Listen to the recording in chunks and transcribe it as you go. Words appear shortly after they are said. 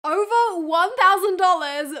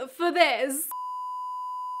$1,000 for this.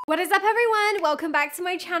 What is up, everyone? Welcome back to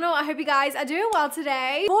my channel. I hope you guys are doing well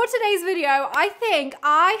today. For today's video, I think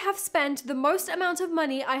I have spent the most amount of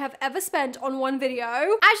money I have ever spent on one video.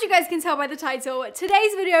 As you guys can tell by the title,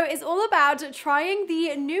 today's video is all about trying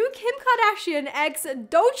the new Kim Kardashian x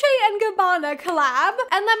Dolce & Gabbana collab.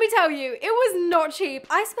 And let me tell you, it was not cheap.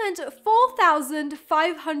 I spent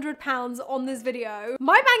 £4,500 on this video.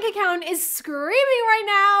 My bank account is screaming right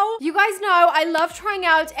now. You guys know I love trying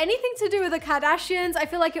out anything to do with the Kardashians. I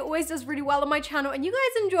feel like it always does really well on my channel and you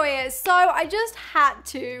guys enjoy it, so I just had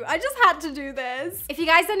to do this. If you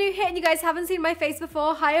guys are new here and you guys haven't seen my face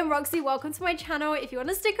before, hi, I'm Roxy, welcome to my channel. If you want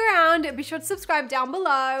to stick around, be sure to subscribe down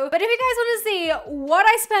below. But if you guys want to see what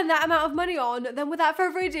I spend that amount of money on, then without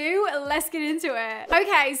further ado, let's get into it.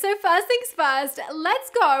 Okay, so first things first, let's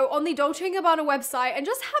go on the Dolce & Gabbana website and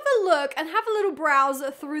just have a look and have a little browse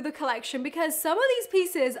through the collection because some of these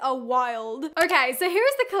pieces are wild. Okay, so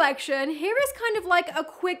here's the collection. Here is kind of like a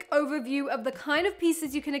quick overview of the kind of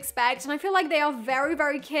pieces you can expect, and I feel like they are very,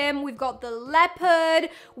 very Kim. We've got the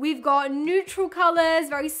leopard, we've got neutral colors,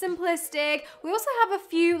 very simplistic. We also have a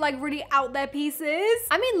few like really out there pieces.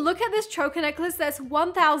 I mean, look at this choker necklace that's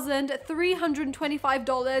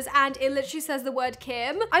 $1,325 and it literally says the word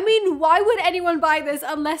Kim. I mean, why would anyone buy this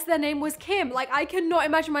unless their name was Kim? Like, I cannot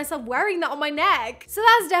imagine myself wearing that on my neck. So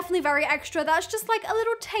that's definitely very extra. That's just like a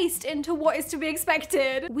little taste into what is to be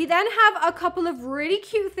expected. We then have a couple of really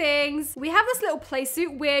cute things. We have this little play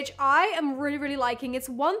suit, which I am really, really liking. It's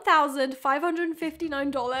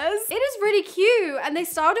 $1,559. It is really cute. And they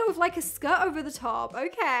styled it with like a skirt over the top.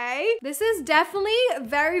 Okay. This is definitely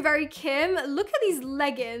very, very Kim. Look at these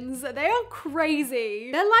leggings. They are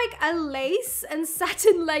crazy. They're like a lace and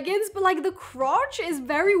satin leggings, but like the crotch is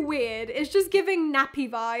very weird. It's just giving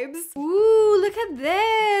nappy vibes. Ooh, look at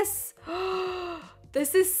this.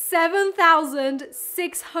 This is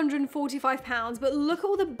 £7,645, but look at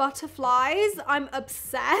all the butterflies. I'm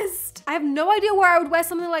obsessed. I have no idea where I would wear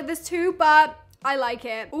something like this to, but I like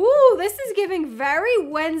it. Ooh, this is giving very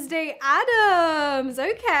Wednesday Addams.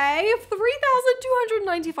 Okay,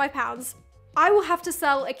 £3,295. I will have to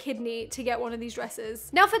sell a kidney to get one of these dresses.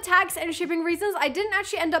 Now, for tax and shipping reasons, I didn't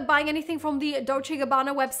actually end up buying anything from the Dolce &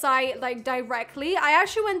 Gabbana website like directly. I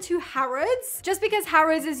actually went to Harrods just because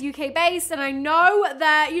Harrods is UK based and I know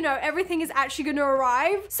that, you know, everything is actually going to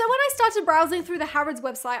arrive. So when I started browsing through the Harrods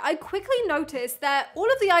website, I quickly noticed that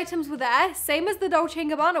all of the items were there, same as the Dolce &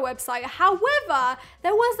 Gabbana website. However,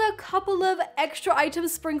 there was a couple of extra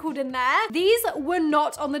items sprinkled in there. These were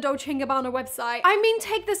not on the Dolce & Gabbana website. I mean,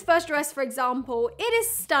 take this first dress, for example. It is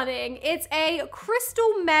stunning. It's a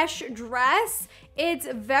crystal mesh dress. It's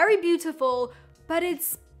very beautiful, but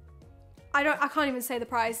it's, I can't even say the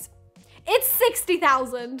price. It's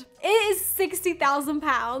 60,000. It is 60,000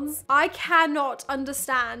 pounds. I cannot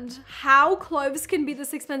understand how clothes can be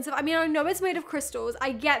this expensive. I mean, I know it's made of crystals.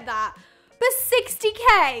 I get that. But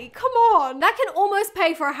 60K, come on. That can almost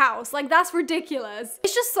pay for a house. Like, that's ridiculous.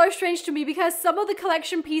 It's just so strange to me because some of the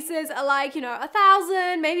collection pieces are like, you know,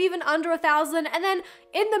 1,000, maybe even under 1,000. And then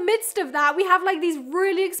in the midst of that, we have like these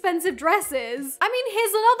really expensive dresses. I mean,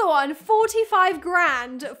 here's another one, 45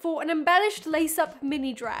 grand for an embellished lace-up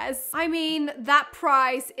mini dress. I mean, that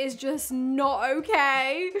price is just not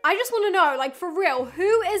okay. I just want to know, like, for real,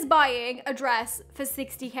 who is buying a dress for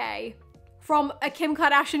 60K? From a Kim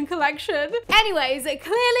Kardashian collection. Anyways,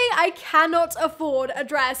 clearly I cannot afford a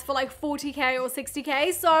dress for like 40K or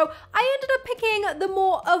 60K, so I ended up picking the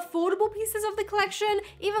more affordable pieces of the collection,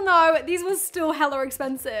 even though these were still hella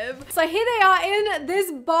expensive. So here they are in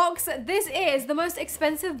this box. This is the most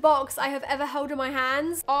expensive box I have ever held in my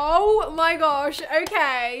hands. Oh my gosh,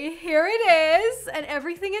 okay, here it is, and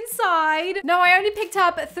everything inside. No, I only picked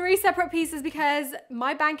up 3 separate pieces because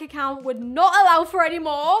my bank account would not allow for any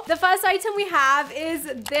more. The first item we have is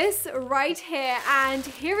this right here, and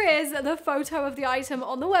here is the photo of the item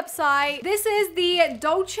on the website. This is the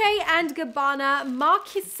Dolce & Gabbana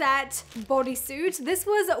Marquisette bodysuit. This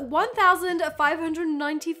was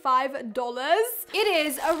 $1,595. It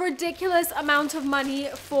is a ridiculous amount of money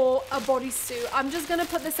for a bodysuit. I'm just gonna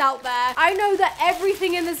put this out there. I know that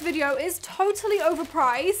everything in this video is totally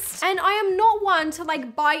overpriced, and I am not one to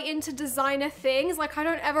like buy into designer things. Like, I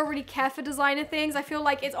don't ever really care for designer things. I feel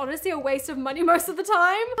like it's honestly a waste waste of money most of the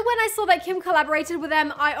time. But when I saw that Kim collaborated with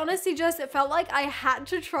them, I honestly just felt like I had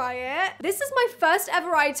to try it. This is my first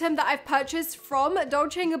ever item that I've purchased from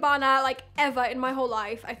Dolce & Gabbana, like ever in my whole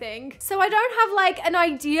life, I think. So I don't have like an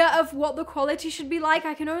idea of what the quality should be like.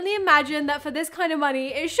 I can only imagine that for this kind of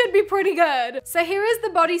money, it should be pretty good. So here is the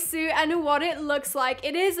bodysuit and what it looks like.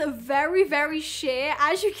 It is very, very sheer,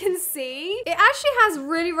 as you can see. It actually has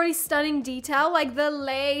really, really stunning detail. Like the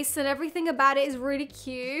lace and everything about it is really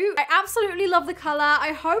cute. I absolutely love the color.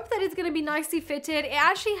 I hope that it's gonna be nicely fitted. It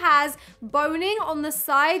actually has boning on the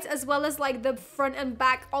sides as well as like the front and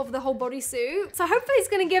back of the whole bodysuit. So hopefully it's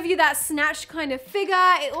gonna give you that snatched kind of figure.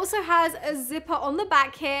 It also has a zipper on the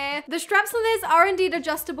back here. The straps on this are indeed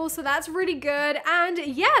adjustable, so that's really good. And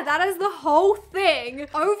yeah, that is the whole thing.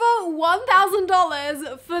 Over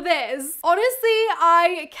 $1,000 for this. Honestly,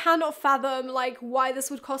 I cannot fathom like why this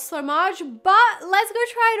would cost so much, but let's go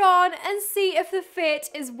try it on and see if the fit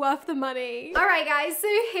is worth the money. All right guys, so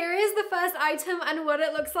here is the first item and what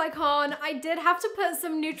it looks like on. I did have to put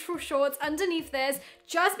some neutral shorts underneath this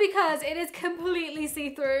just because it is completely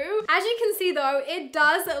see-through. As you can see though, it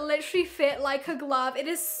does literally fit like a glove. It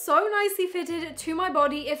is so nicely fitted to my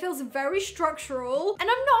body. It feels very structural. And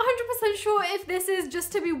I'm not 100% sure if this is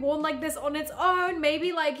just to be worn like this on its own.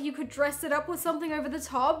 Maybe like you could dress it up with something over the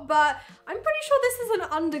top, but I'm pretty sure this is an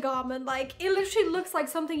undergarment. Like it literally looks like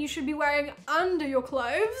something you should be wearing under your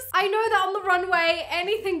clothes. I know that on the runway,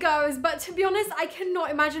 anything goes, but to be honest, I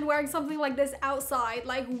cannot imagine wearing something like this outside.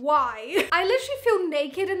 Like why? I literally feel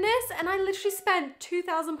naked in this and I literally spent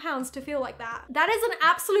 £2,000 to feel like that. That is an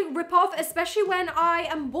absolute ripoff, especially when I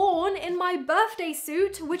am born in my birthday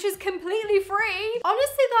suit, which is completely free.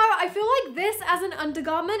 Honestly though, I feel like this as an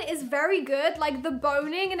undergarment is very good. Like the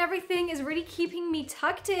boning and everything is really keeping me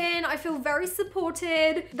tucked in. I feel very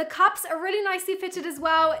supported. The cups are really nicely fitted as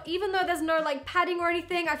well. Even though there's no like padding or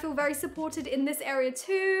anything, I feel very supported in this area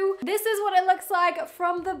too. This is what it looks like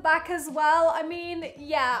from the back as well. I mean,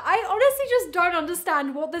 yeah, I honestly just don't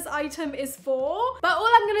understand what this item is for. But all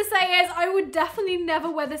I'm gonna say is I would definitely never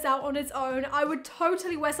wear this out on its own. I would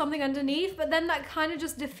totally wear something underneath, but then that kind of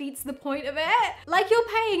just defeats the point of it. Like you're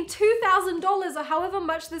paying $2,000 or however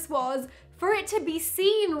much this was for it to be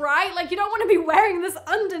seen, right? Like you don't want to be wearing this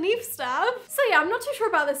underneath stuff. So yeah, I'm not too sure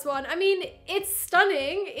about this one. I mean, it's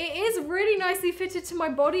stunning. It is really nicely fitted to my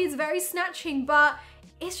body. It's very snatching, but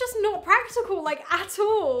it's just not practical, like at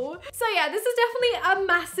all. So yeah, this is definitely a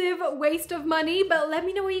massive waste of money, but let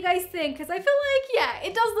me know what you guys think, because I feel like, yeah,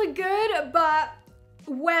 it does look good, but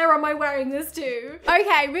where am I wearing this to?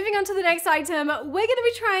 Okay, moving on to the next item. We're gonna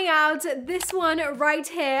be trying out this one right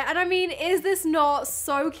here. And I mean, is this not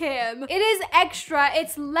so Kim? It is extra,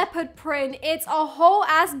 it's leopard print, it's a whole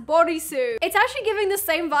ass bodysuit. It's actually giving the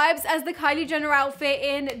same vibes as the Kylie Jenner outfit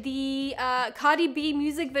in the Cardi B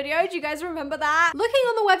music video. Do you guys remember that? Looking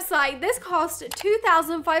on the website, this cost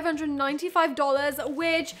 $2,595,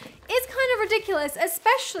 which is kind of ridiculous,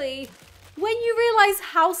 especially when you realize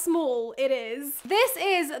how small it is. This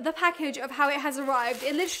is the package of how it has arrived.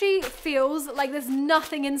 It literally feels like there's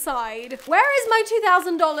nothing inside. Where is my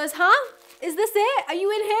 $2,000, huh? Is this it? Are you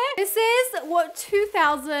in here? This is what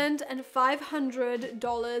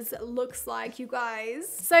 $2,500 looks like, you guys.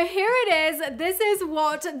 So here it is. This is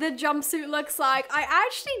what the jumpsuit looks like. I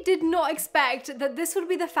actually did not expect that this would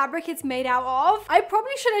be the fabric it's made out of. I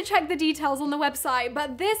probably should have checked the details on the website,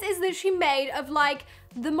 but this is literally made of like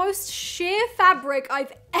the most sheer fabric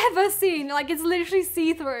I've ever seen. Like it's literally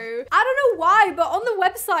see-through. I don't know why, but on the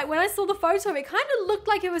website, when I saw the photo, it kind of looked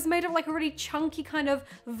like it was made of like a really chunky kind of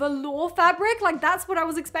velour fabric. Like that's what I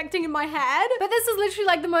was expecting in my head. But this is literally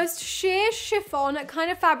like the most sheer chiffon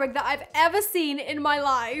kind of fabric that I've ever seen in my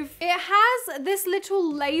life. It has this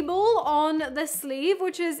little label on the sleeve,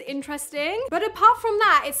 which is interesting. But apart from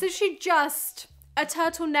that, it's literally just a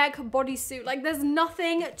turtleneck bodysuit. Like there's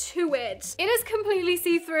nothing to it. It is completely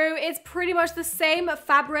see-through. It's pretty much the same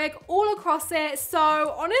fabric all across it.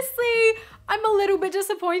 So honestly, I'm a little bit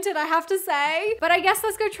disappointed, I have to say. But I guess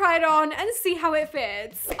let's go try it on and see how it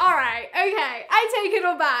fits. All right, okay, I take it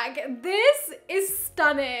all back. This is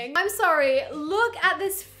stunning. I'm sorry, look at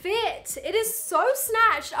this fit. It is so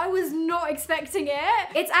snatched. I was not expecting it.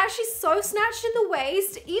 It's actually so snatched in the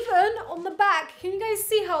waist, even on the back. Can you guys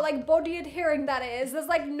see how like body adhering that is? There's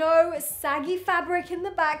like no saggy fabric in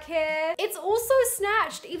the back here. It's also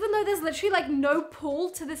snatched, even though there's literally like no pull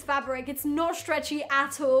to this fabric. It's not stretchy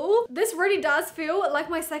at all. This really does feel like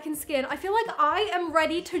my second skin. I feel like I am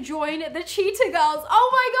ready to join the Cheetah Girls. Oh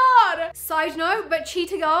my God. Side note, but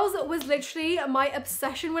Cheetah Girls was literally my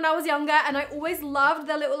obsession when I was younger, and I always loved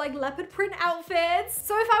their little like leopard print outfits.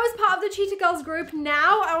 So if I was part of love the Cheetah Girls group.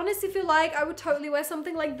 Now, I honestly feel like I would totally wear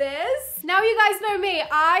something like this. Now, you guys know me.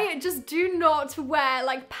 I just do not wear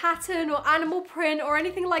like pattern or animal print or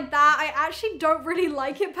anything like that. I actually don't really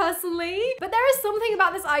like it personally. But there is something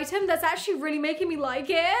about this item that's actually really making me like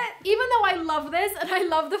it. Even though I love this and I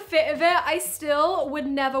love the fit of it, I still would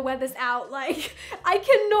never wear this out. Like, I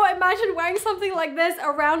cannot imagine wearing something like this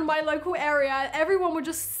around my local area. Everyone would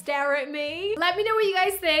just stare at me. Let me know what you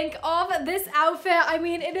guys think of this outfit. I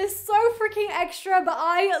mean, it is so freaking extra, but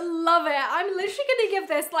I love it. I'm literally gonna give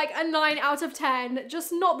this like a 9 out of 10,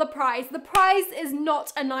 just not the price. The price is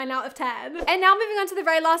not a 9 out of 10. And now moving on to the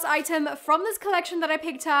very last item from this collection that I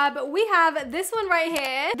picked up, we have this one right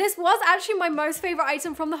here. This was actually my most favorite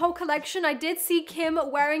item from the whole collection. I did see Kim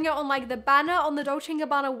wearing it on like the banner on the Dolce &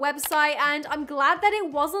 Gabbana website, and I'm glad that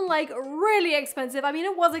it wasn't like really expensive. I mean,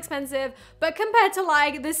 it was expensive, but compared to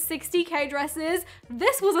like the 60K dresses,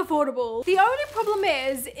 this was affordable. The only problem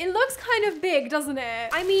is it looks kind of big, doesn't it?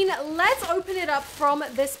 I mean, let's open it up from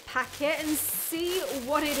this packet and see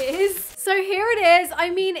what it is. So here it is.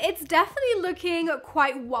 I mean, it's definitely looking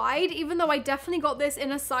quite wide, even though I definitely got this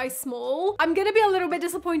in a size small. I'm gonna be a little bit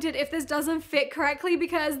disappointed if this doesn't fit correctly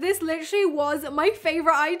because this literally was my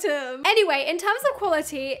favorite item. Anyway, in terms of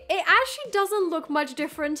quality, it actually doesn't look much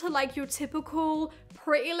different to like your typical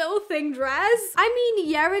Pretty Little Thing dress. I mean,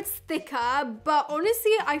 yeah, it's thicker, but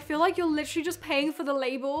honestly, I feel like you're literally just paying for the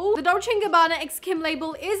label. The Dolce & Gabbana x Kim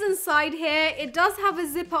label is inside here. It does have a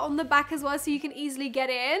zipper on the back as well, so you can easily get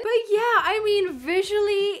in. But yeah, I mean,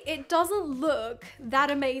 visually, it doesn't look that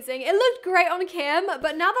amazing. It looked great on Kim,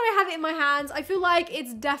 but now that I have it in my hands, I feel like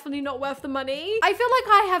it's definitely not worth the money. I feel like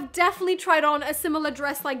I have definitely tried on a similar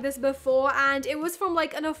dress like this before, and it was from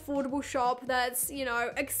like an affordable shop that's, you know,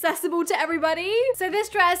 accessible to everybody. So this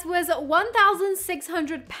dress was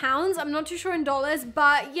 £1,600. I'm not too sure in dollars,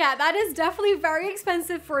 but yeah, that is definitely very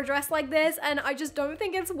expensive for a dress like this, and I just don't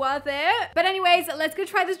think it's worth it. But anyways, let's go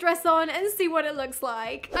try this dress on and see what it looks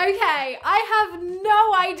like. Okay, I have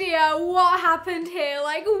no idea what happened here.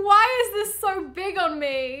 Like, why is this so big on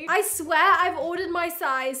me? I swear I've ordered my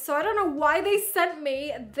size, so I don't know why they sent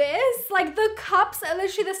me this. Like, the cups are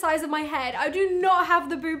literally the size of my head. I do not have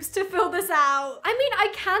the boobs to fill this out. I mean, I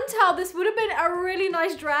can tell this would have been a really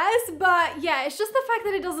nice dress, but yeah, it's just the fact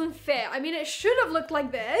that it doesn't fit. I mean, it should have looked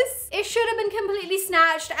like this. It should have been completely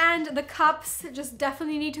snatched, and the cups just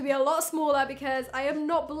definitely need to be a lot smaller because I am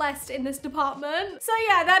not blessed in this department. So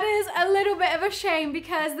yeah, that is a little bit of a shame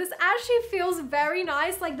because this actually feels very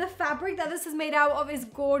nice. Like, the fabric that this is made out of is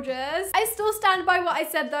gorgeous. I still stand by what I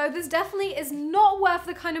said though. This definitely is not worth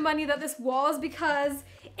the kind of money that this was because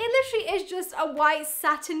it literally is just a white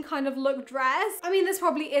satin kind of look dress. I mean, this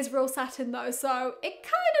probably is real satin though, so it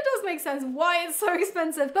kind of does make sense why it's so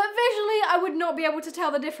expensive. But visually, I would not be able to tell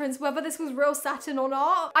the difference whether this was real satin or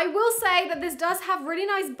not. I will say that this does have really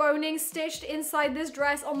nice boning stitched inside this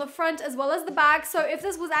dress on the front as well as the back. So if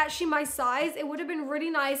this was actually my size, it would have been really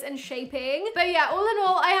nice and shaping. But yeah, all in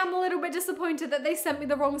all, I am a little bit disappointed that they sent me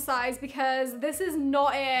the wrong size because this is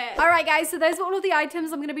not it. All right, guys, so those are all of the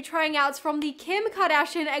items I'm going to be trying out from the Kim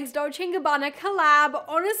Kardashian x Dolce & Gabbana collab.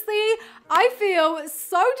 Honestly, I feel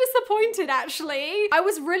so disappointed actually. I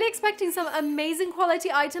was really expecting some amazing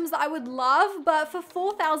quality items that I would love, but for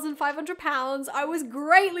 £4,500, I was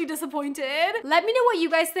greatly disappointed. Let me know what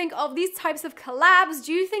you guys think of these types of collabs.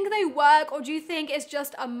 Do you think they work, or do you think it's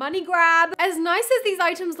just a money grab? As nice as these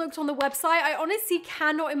items looked on the website, I honestly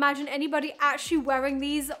cannot imagine anybody actually wearing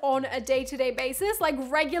these on a day-to-day basis, like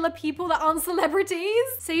regular people that aren't celebrities.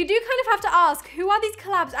 So you do kind of have to ask, who are these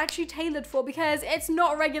collabs actually tailored for? Because it's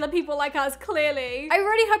not regular people like us, clearly. I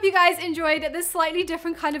really hope you guys enjoyed this slightly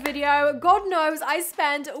different kind of video. God knows I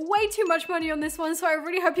spent way too much money on this one, so I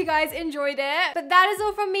really hope you guys enjoyed it. But that is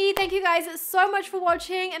all from me. Thank you guys so much for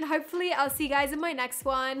watching, and hopefully I'll see you guys in my next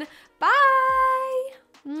one. Bye!